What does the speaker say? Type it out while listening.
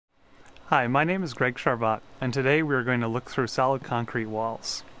Hi, my name is Greg Charvat, and today we are going to look through solid concrete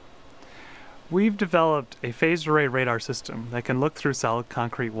walls. We've developed a phased array radar system that can look through solid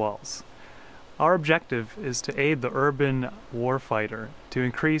concrete walls. Our objective is to aid the urban warfighter to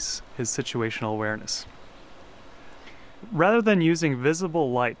increase his situational awareness. Rather than using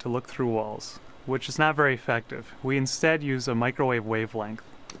visible light to look through walls, which is not very effective, we instead use a microwave wavelength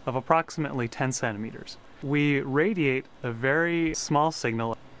of approximately 10 centimeters. We radiate a very small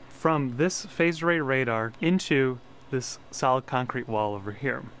signal from this phased array radar into this solid concrete wall over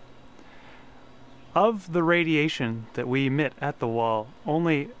here. Of the radiation that we emit at the wall,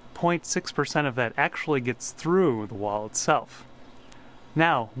 only 0.6% of that actually gets through the wall itself.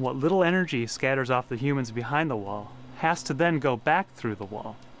 Now, what little energy scatters off the humans behind the wall has to then go back through the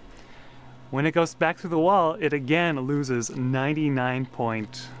wall. When it goes back through the wall, it again loses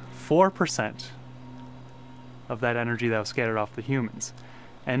 99.4% of that energy that was scattered off the humans.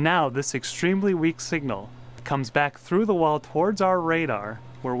 And now this extremely weak signal comes back through the wall towards our radar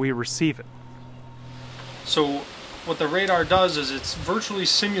where we receive it. So what the radar does is it virtually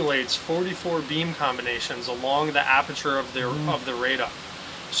simulates 44 beam combinations along the aperture of the radar.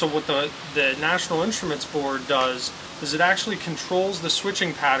 So what the National Instruments Board does is it actually controls the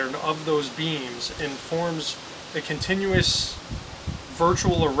switching pattern of those beams and forms a continuous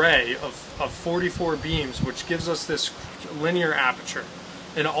virtual array of 44 beams, which gives us this linear aperture.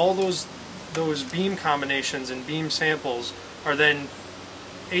 And all those beam combinations and beam samples are then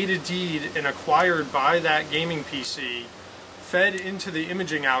A to D and acquired by that gaming PC, fed into the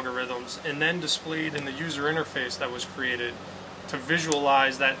imaging algorithms, and then displayed in the user interface that was created to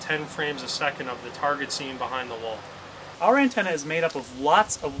visualize that 10 frames a second of the target scene behind the wall. Our antenna is made up of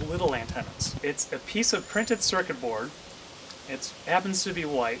lots of little antennas. It's a piece of printed circuit board. It happens to be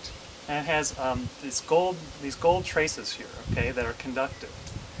white, and it has these gold traces here, okay, that are conductive.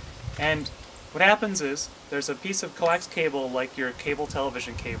 And what happens is there's a piece of coax cable, like your cable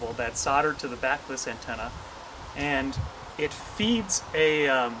television cable, that's soldered to the back of this antenna, and it feeds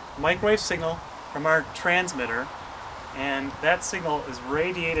a microwave signal from our transmitter, and that signal is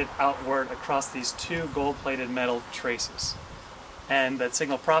radiated outward across these two gold-plated metal traces. And that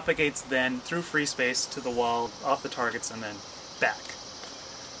signal propagates then through free space to the wall, off the targets, and then back.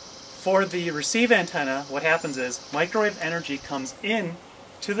 For the receive antenna, what happens is microwave energy comes in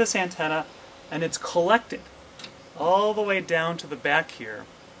to this antenna, and it's collected all the way down to the back here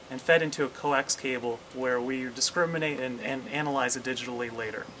and fed into a coax cable where we discriminate and analyze it digitally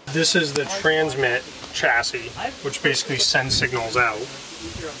later. This is the transmit chassis, which basically sends signals out.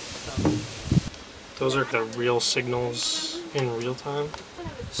 Those are the real signals in real time.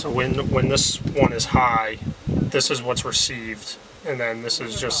 So when this one is high, this is what's received, and then this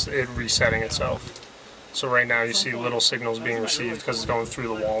is just it resetting itself. So right now you see little signals being received because it's going through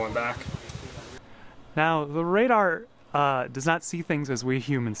the wall and back. Now, the radar does not see things as we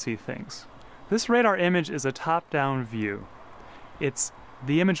humans see things. This radar image is a top-down view.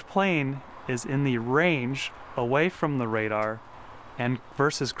 The image plane is in the range away from the radar and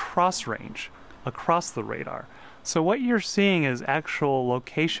versus cross range across the radar. So what you're seeing is actual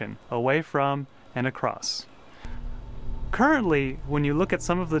location away from and across. Currently, when you look at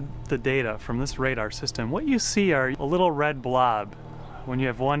some of the data from this radar system, what you see are a little red blob when you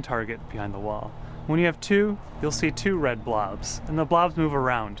have one target behind the wall. When you have two, you'll see two red blobs, and the blobs move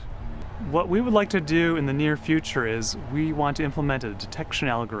around. What we would like to do in the near future is we want to implement a detection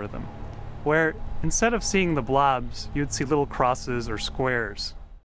algorithm where instead of seeing the blobs, you'd see little crosses or squares.